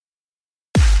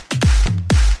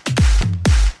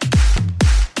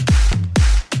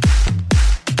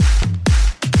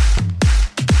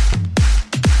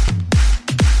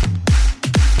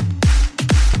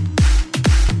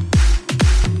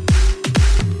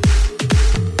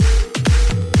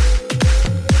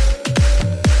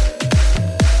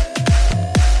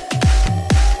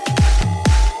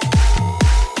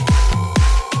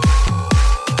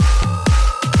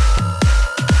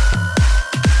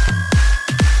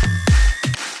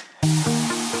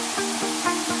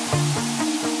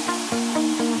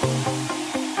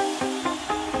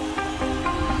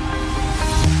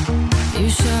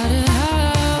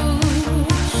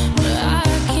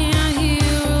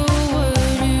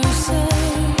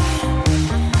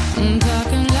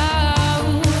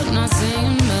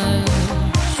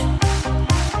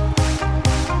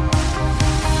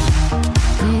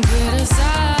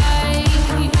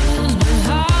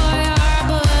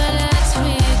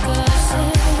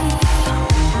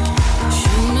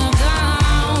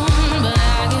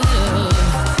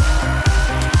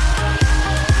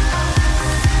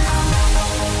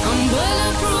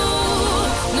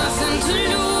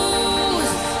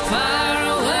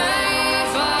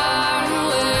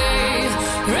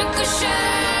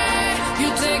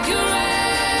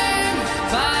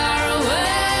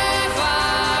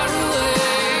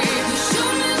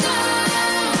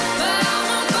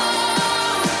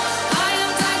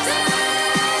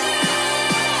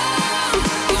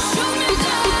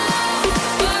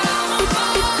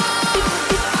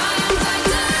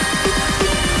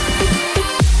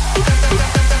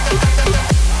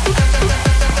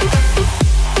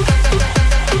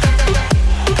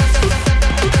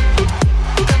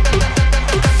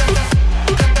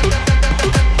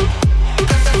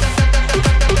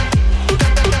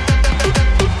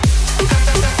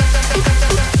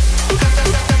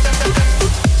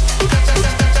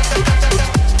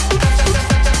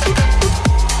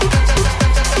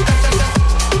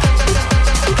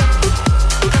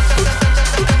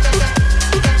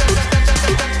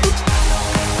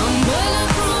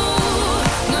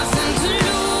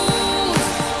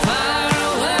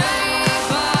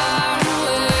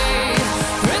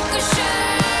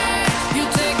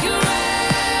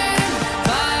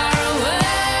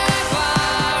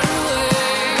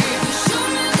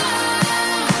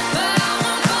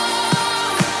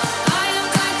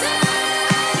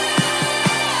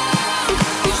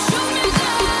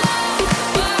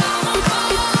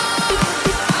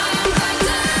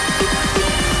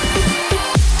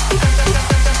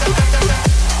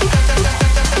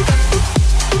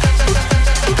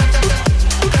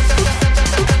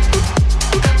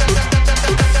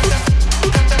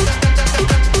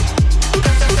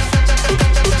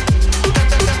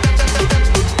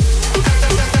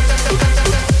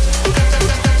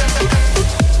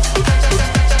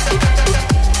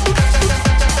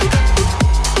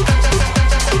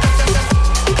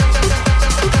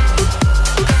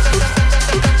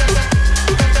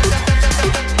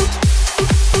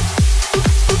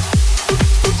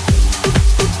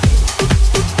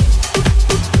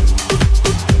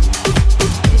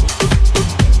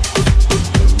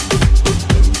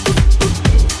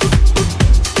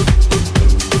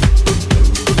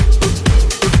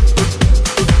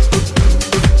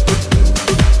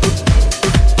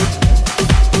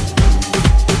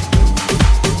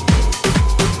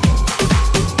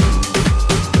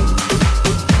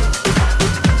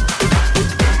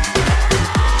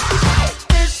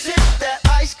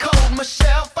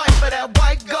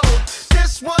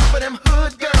them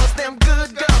hood girls, them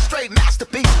good girls, straight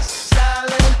masterpieces.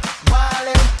 Stylin',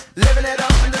 wildin', living it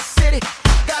up in the city.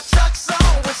 Got Chuck's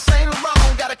on with Saint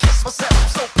Laurent. Gotta kiss myself, I'm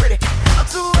so pretty. I'm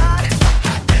too hot.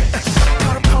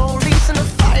 Call the police and the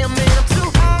fireman. I'm too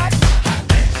hot.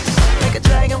 Make a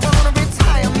dragon wanna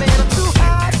retire, man. I'm too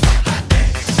hot.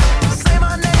 Say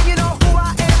my name, you know who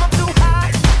I am. I'm too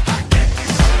hot.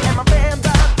 And my band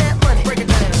bought that money. Break it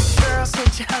down. Girl,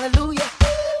 sent you hallelujah.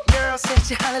 Girl, sent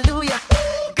you hallelujah.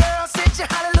 Girl, sent you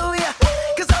hallelujah.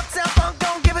 'Cause Uptown Funk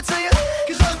don't give it to you.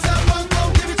 'Cause Uptown Funk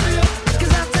don't give it to you.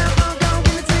 'Cause Uptown Funk don't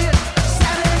give it to you.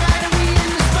 Saturday night and we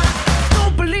in the spot.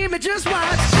 Don't believe me, just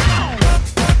watch.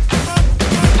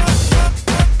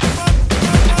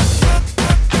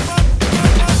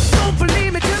 Don't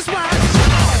believe me, just watch.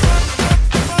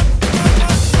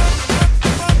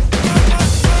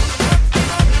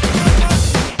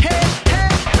 Hey, hey,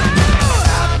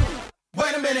 oh!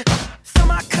 Wait a minute. Fill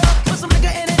my cup, put some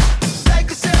nigga in it. Take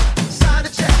a sip, sign the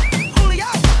check. Julio,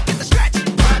 get the stretch.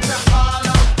 Right to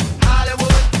Harlem,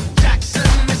 Hollywood, Jackson,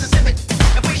 Mississippi.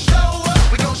 If we show up,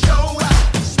 we gon' show out.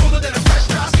 Smoother than a fresh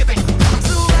drop skipping. I'm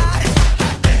too hot.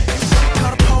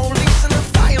 Call the police and the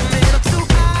fireman. I'm too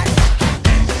hot.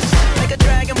 Make a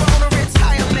dragon wanna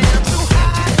retire, man. I'm too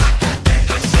hot.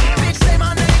 Bitch, say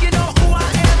my name, you know who I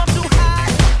am. I'm too hot.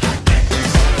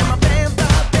 And my band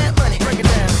bought that money. Break it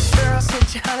down. Girl, sent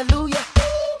you hallelujah.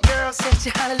 Girl, sent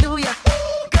you hallelujah.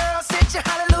 Girl, sent you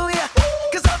hallelujah.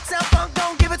 'Cause Uptown Funk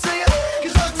don't give it to you.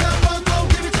 'Cause Uptown Funk don't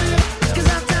give it to you. 'Cause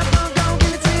Uptown Funk don't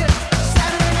give it to you.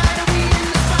 Saturday night and we in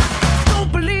the spot. Don't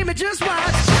believe me, just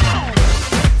watch.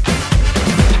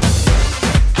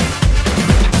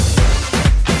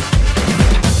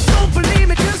 Don't believe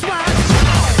me, just watch.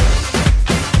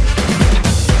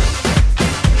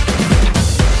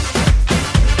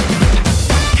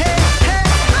 Hey, hey,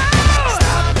 oh!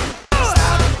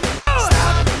 Stop,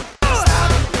 stop, stop,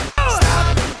 stop,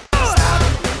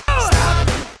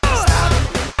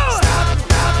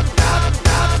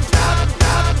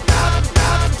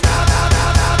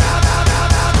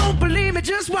 stop, don't believe me,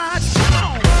 just watch.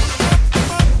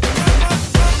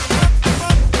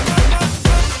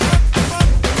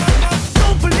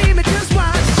 Don't believe me, just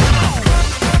watch.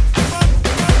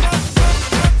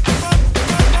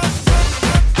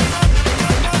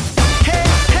 Hey,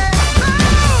 hey,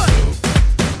 oh!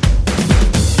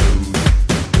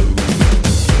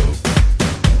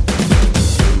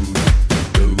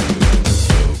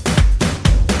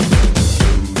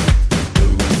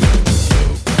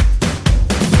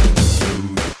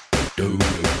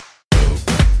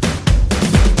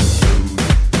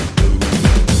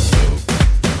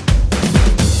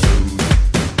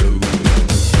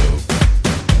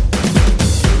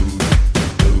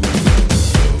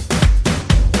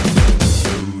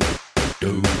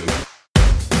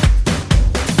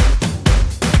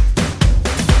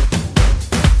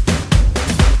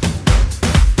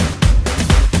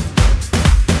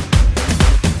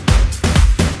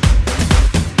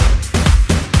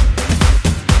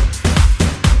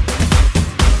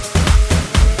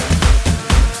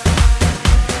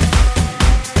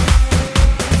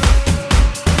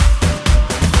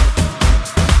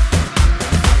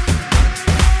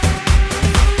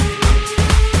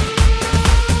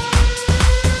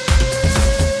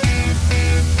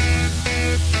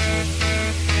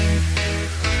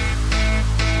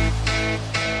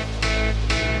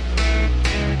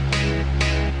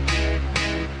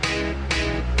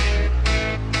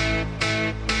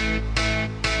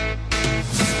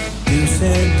 You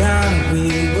said that we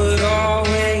would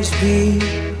always be.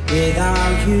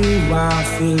 Without you, I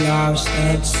feel lost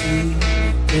at sea.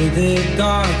 Through the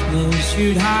darkness,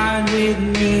 you'd hide with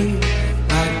me.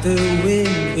 Like the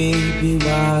wind, baby,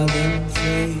 wild and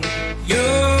free. You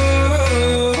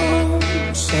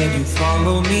said you'd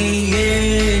follow me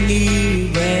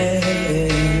anywhere.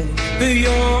 But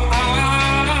your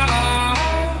eyes,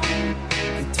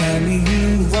 you tell me you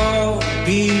won't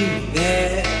be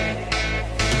there.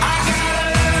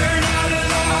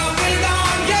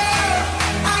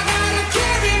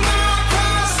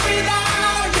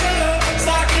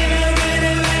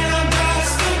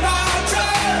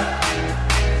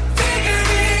 Figure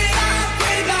it out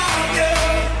without you.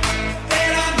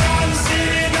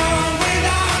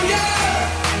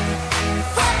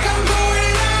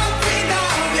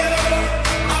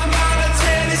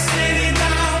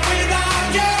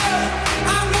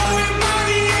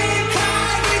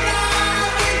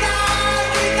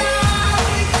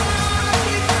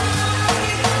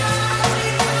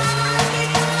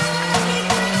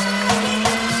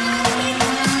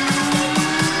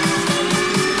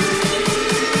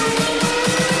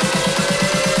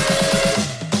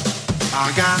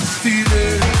 I got a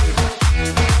feeling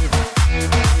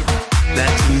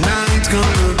that tonight's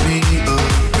gonna be a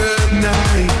good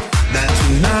night. That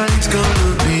tonight's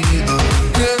gonna be a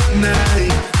good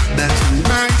night. That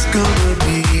tonight's gonna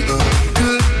be a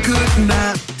good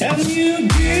night. And you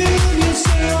give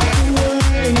yourself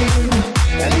away.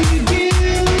 And you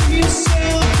give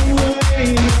yourself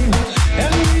away.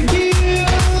 And you give,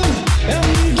 and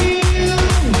you give,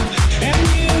 and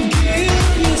you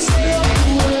give yourself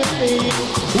away.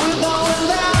 With or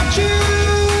without you.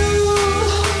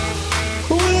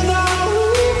 Without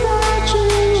you.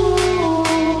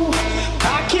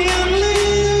 I can't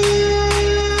live.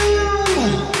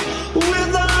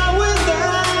 Without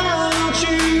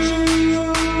you.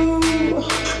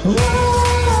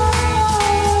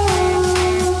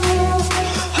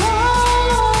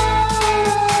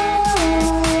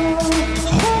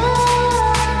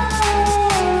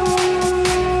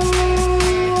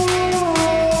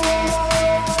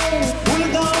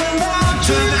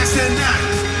 Tonight's the night.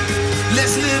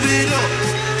 Let's live it up.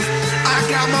 I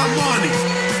got my money.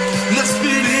 Let's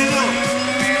split it up.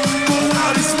 Go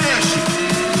out and smash it.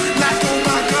 Like oh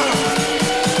my God.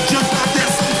 Jump out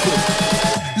that sofa.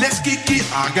 Let's kick it.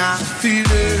 I got a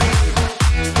feeling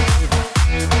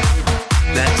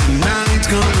that tonight's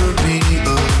gonna be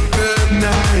a good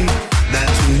night. That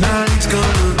tonight's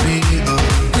gonna be a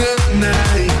good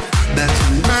night. That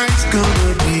tonight's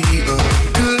gonna be a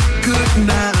good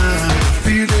night.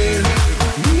 Feeling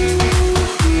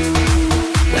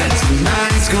that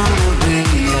tonight's gonna be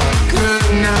a good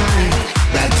night.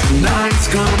 That tonight's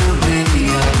gonna be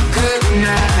a good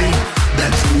night.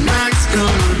 That tonight's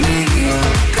gonna be a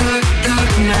good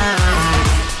night.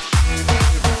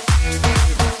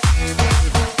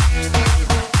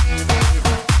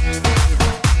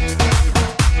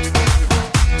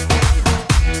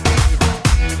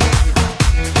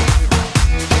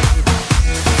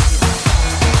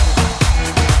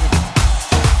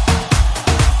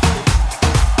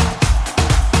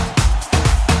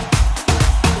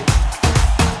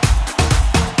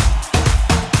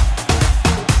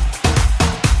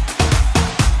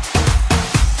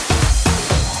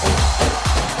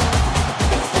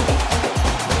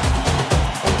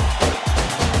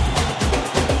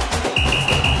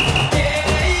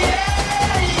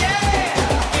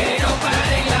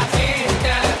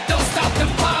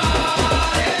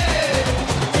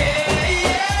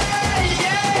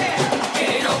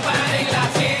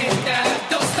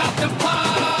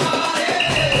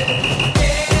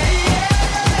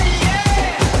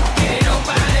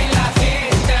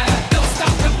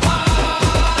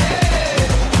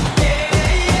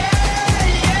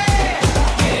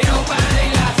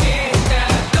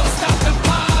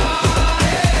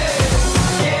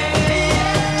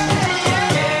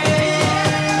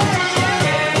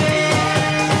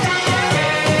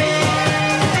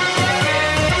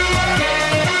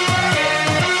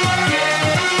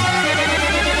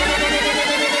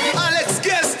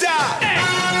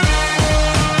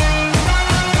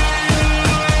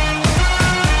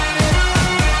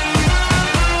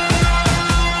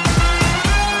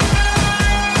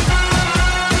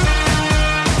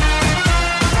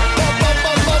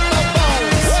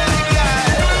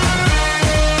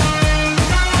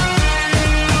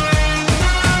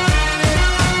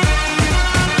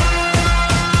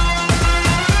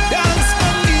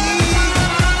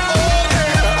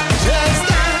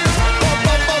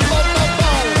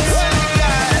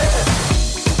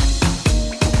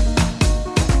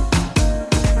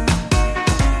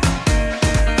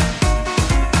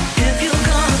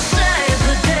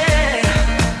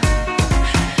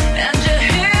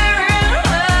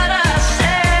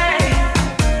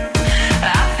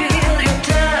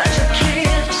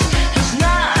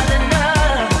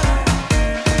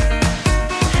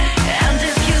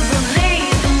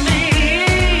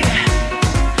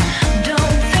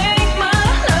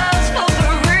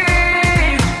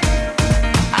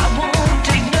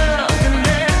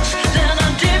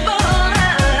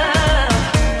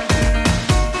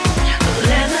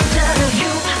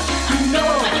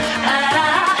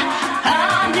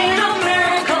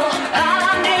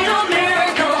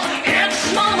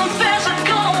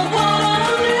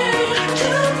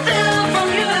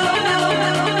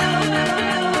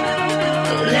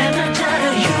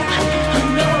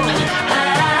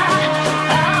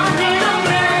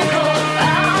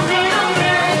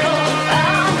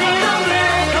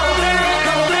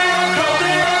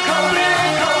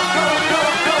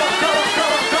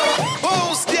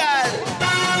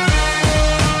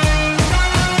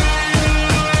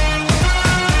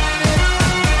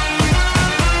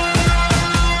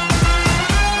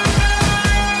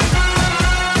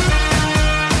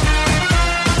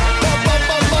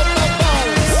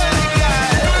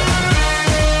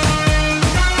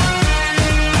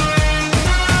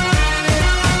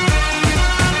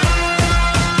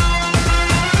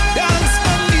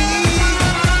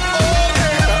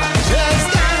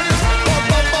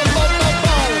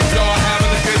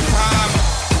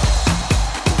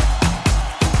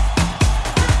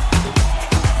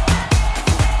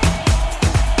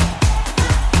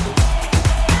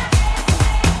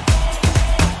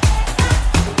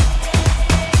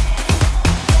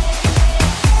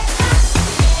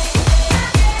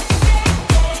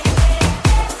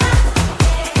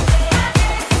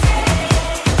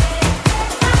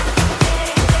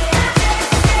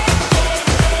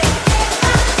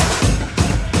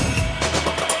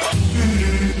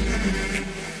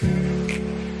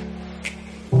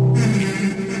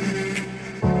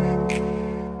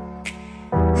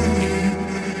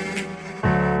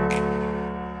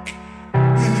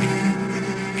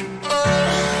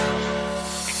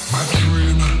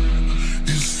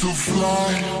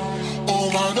 fly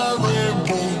over the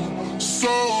rainbow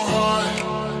so high.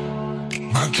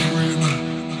 My dream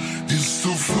is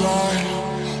to fly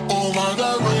over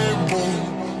the rainbow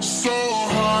so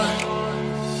high.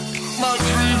 My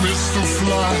dream is to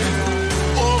fly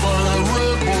over the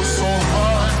rainbow so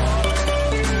high.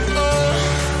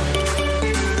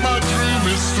 My dream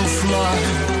is to fly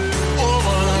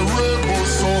over the rainbow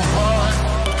so high.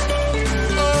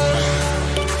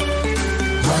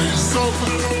 Rise up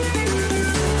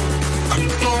and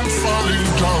don't falling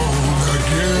down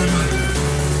again.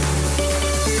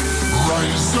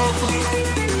 Rise up.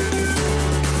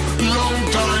 Long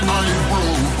time I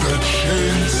broke the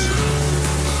chains.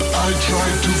 I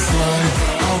tried to fly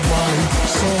away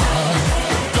so high,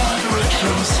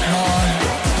 direction sky.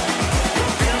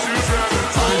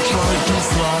 I tried to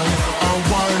fly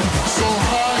away so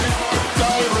high,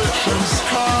 direction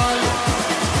sky.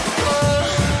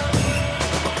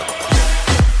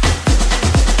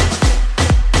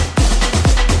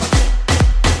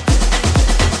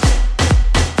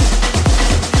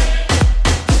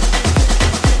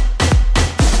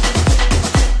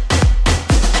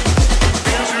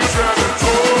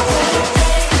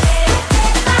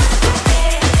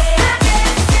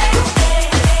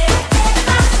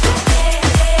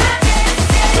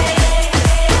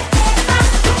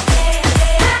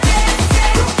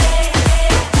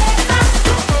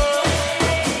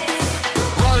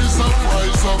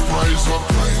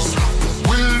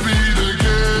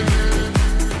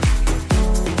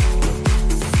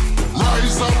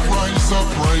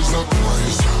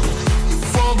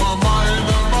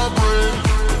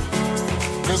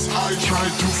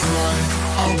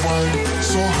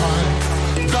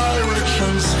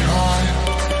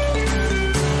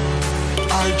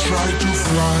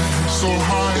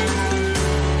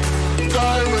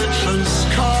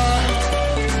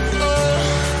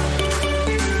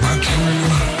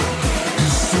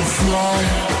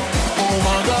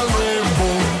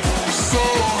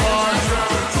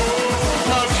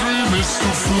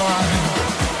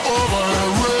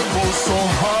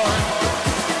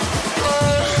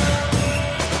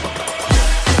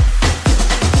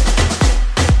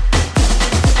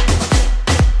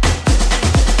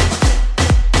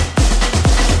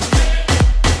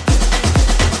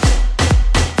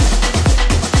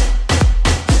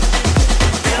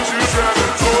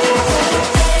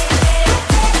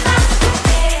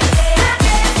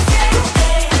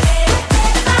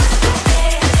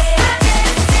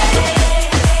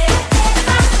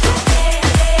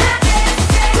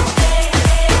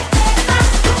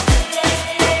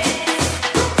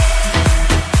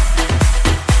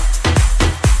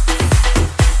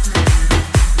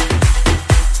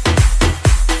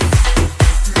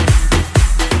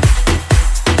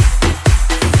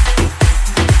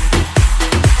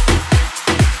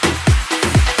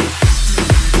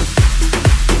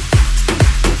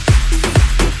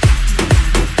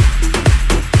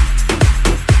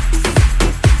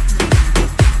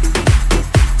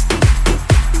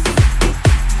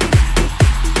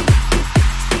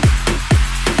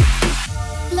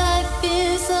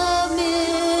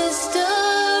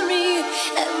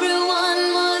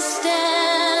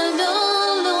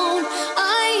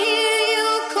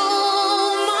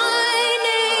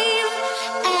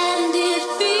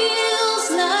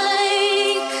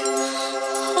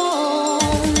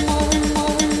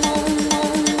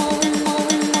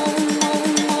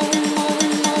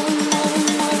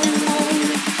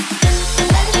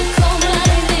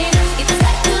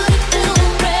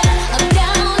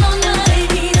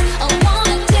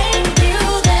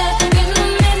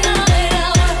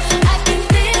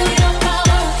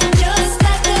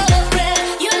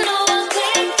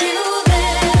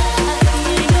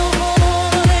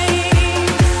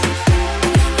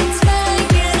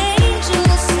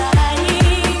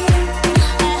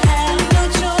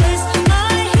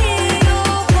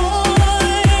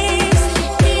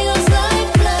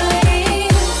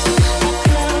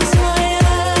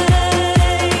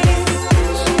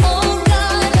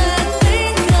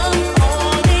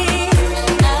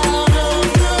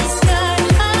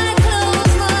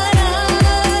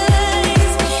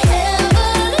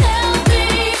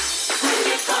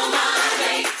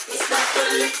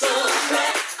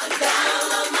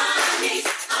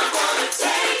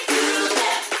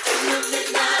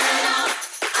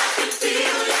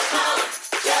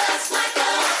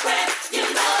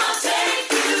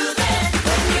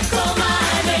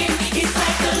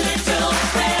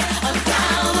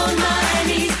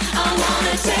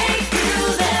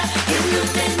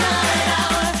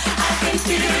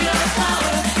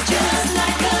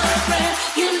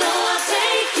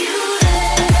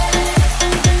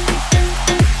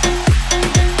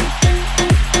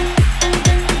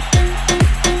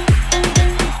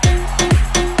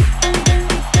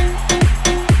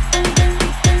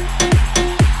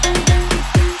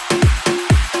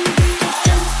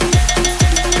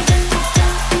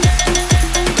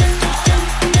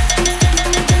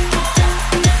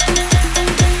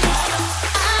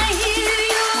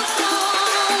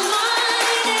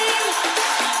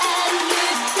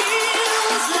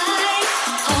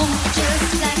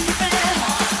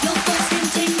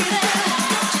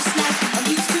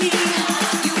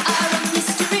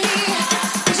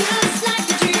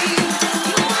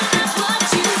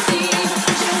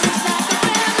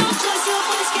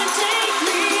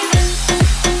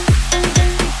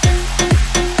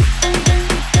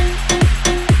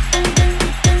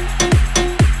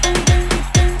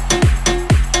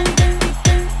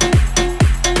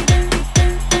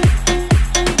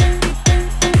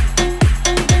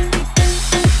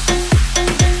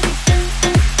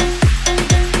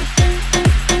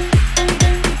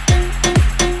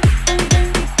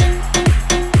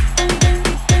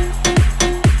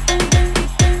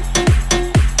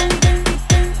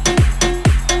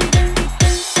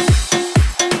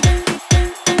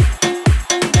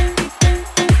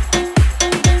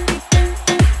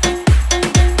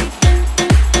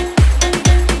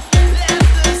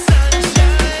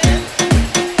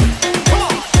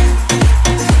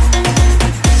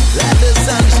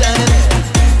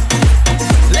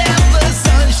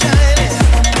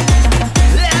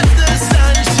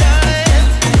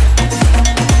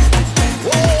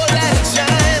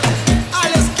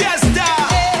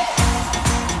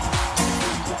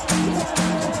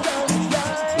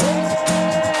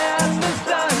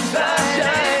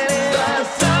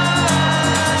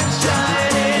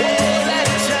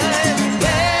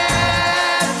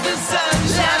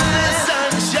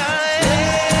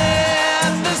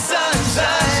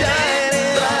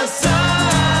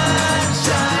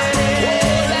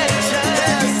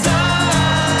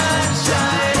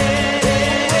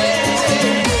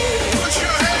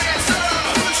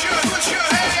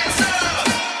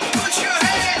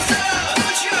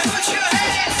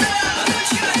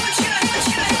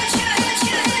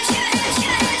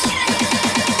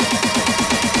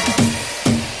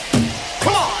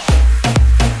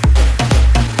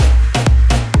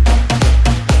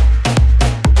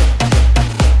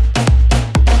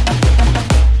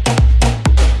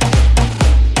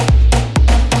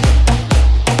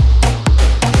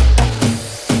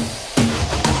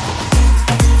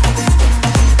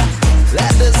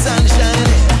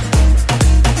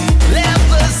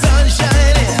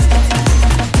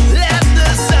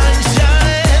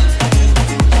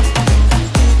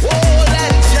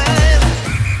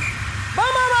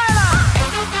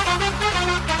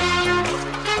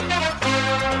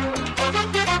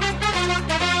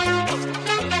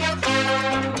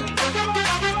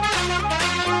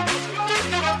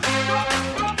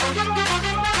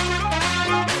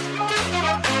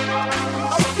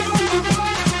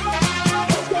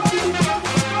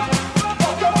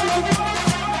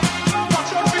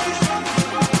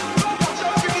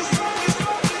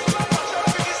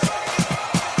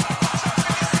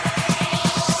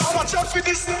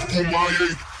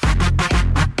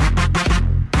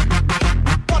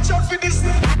 Watch out for this.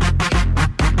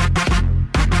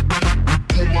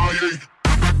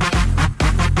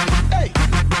 Hey,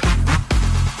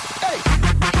 hey,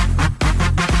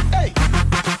 hey,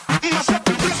 mash up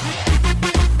the place.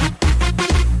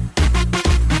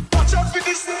 Watch out for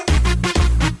this.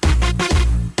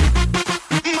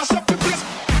 Mash up the place.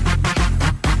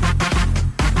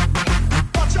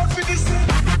 Watch out for this.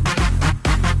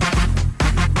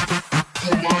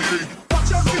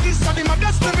 Watch out for this. I did my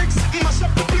best lyrics. Mash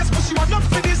up the place, but she was not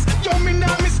for this. Yo, me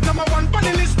now miss number one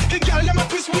panelist. The girl, let my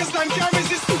twist waistline can't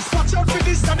resist. Watch out for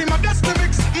this. I did my best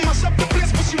lyrics. Mash up the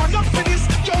place, but she was not for this.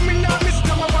 Yo, me now miss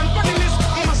number one panelist.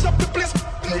 Mash up the place.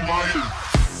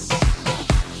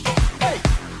 Hey,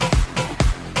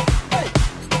 hey,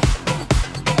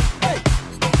 hey, hey,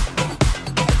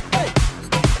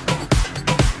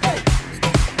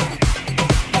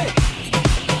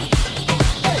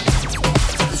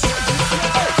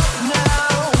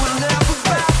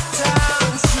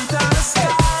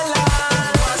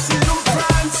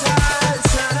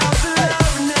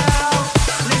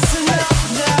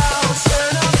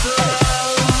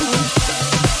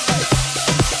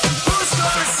 Who's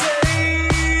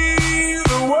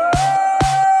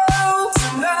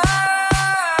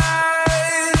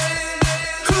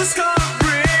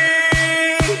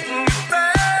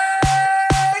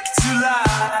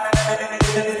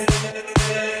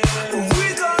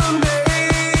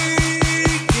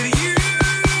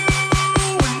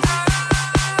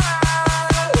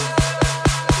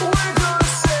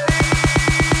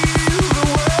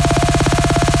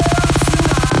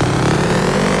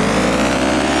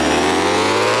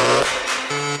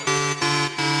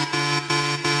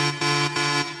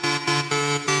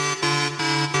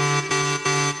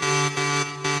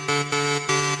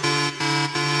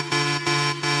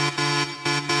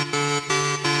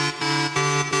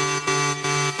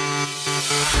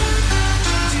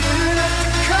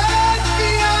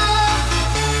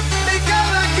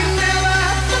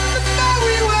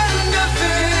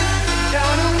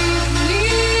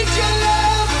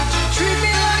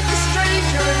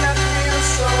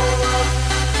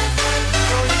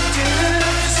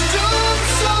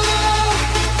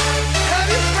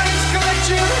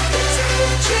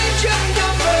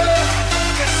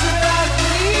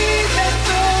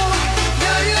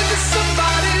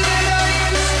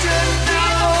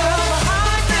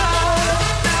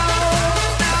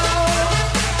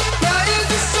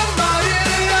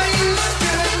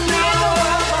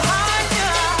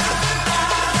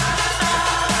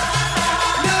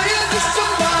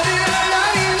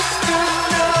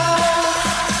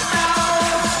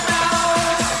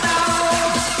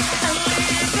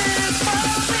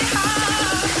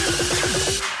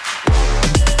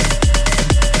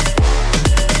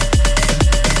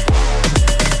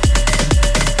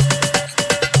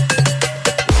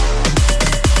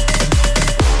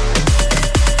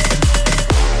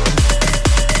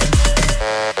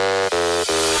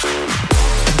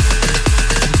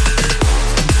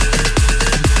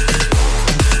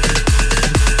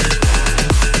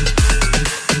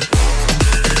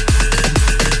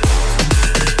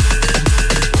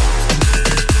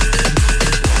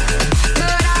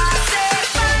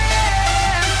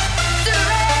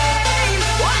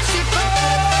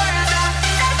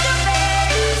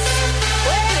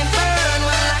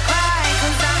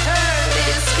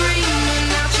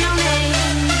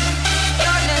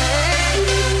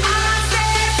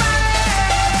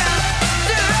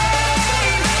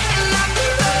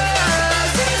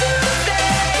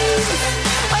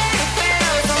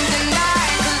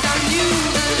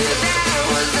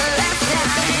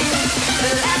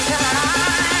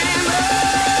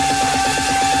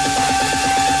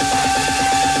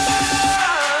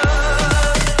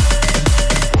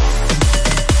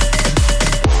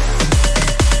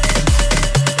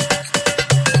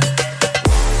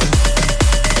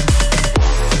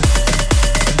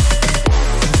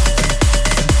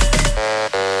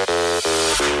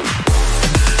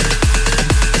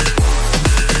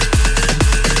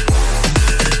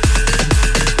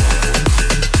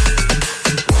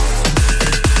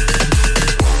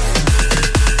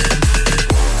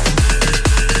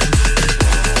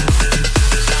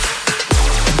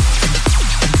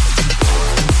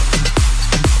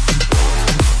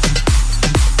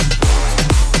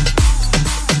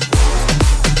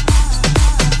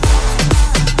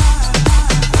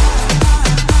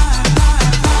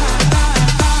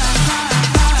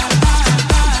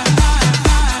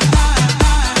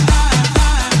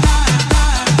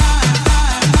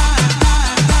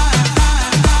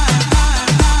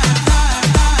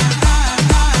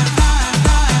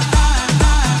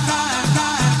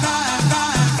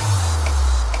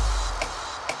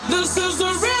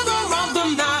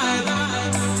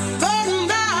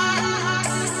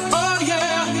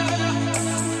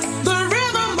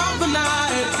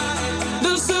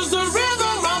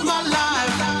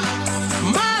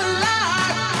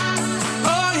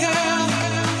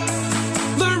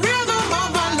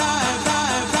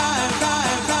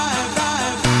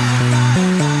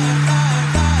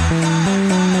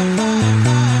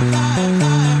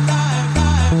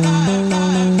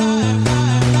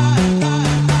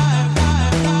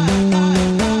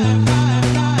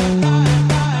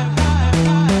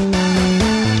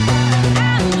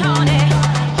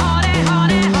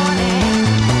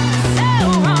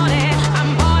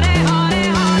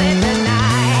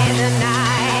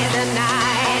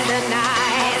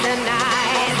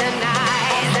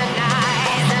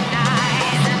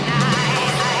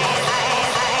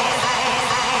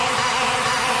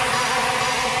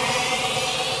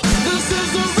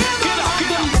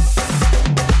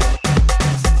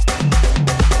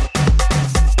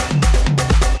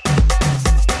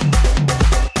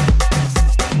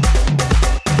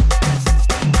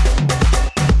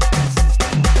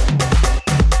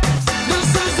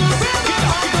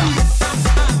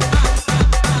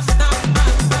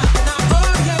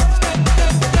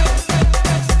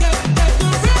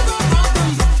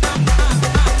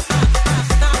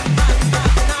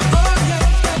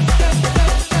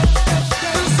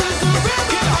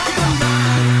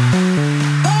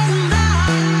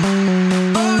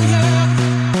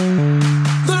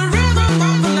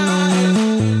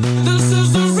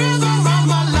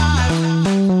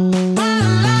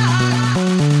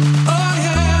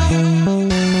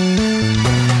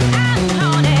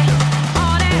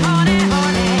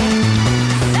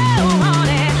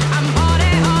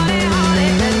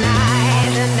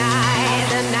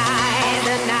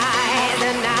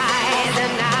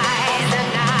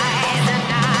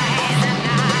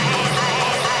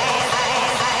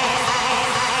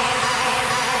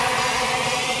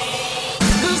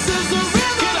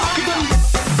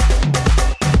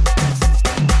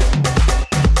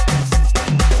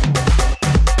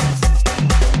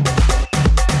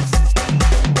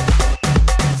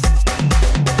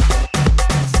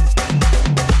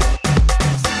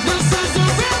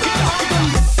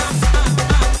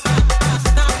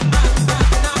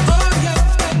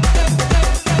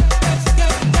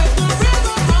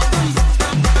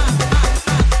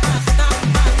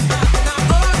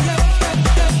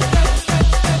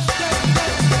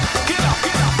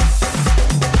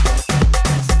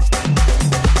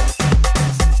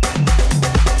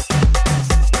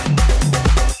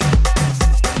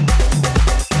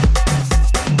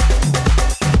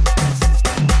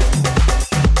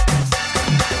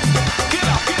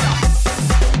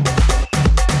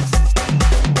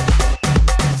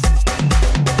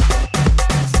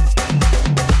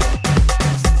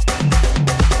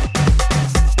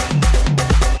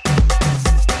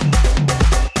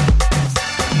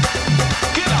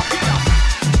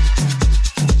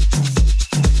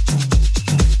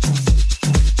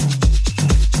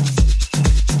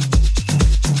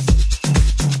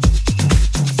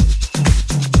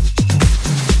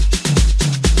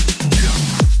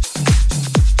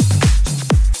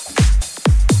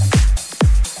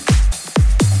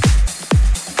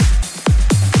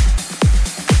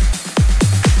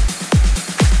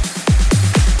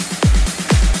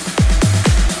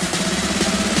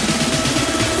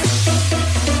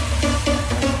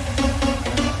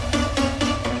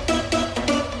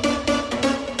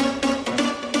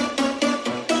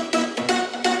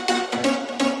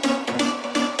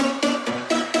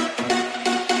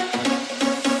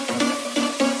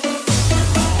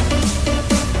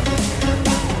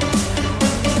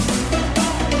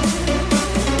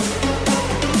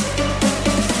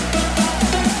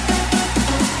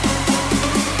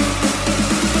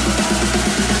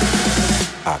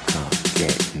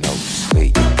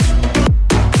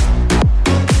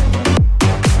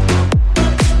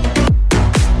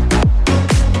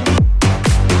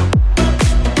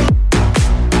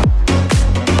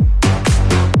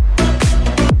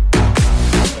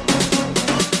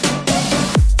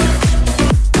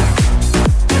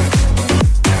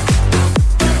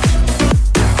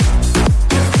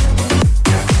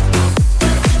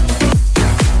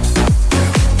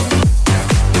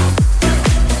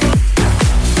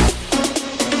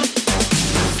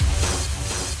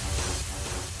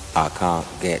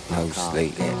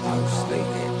sleep.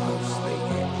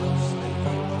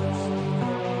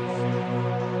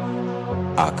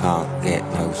 I can't get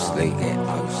no sleep.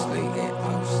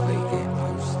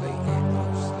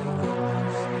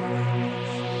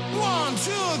 One,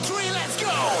 two, three, let's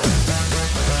go.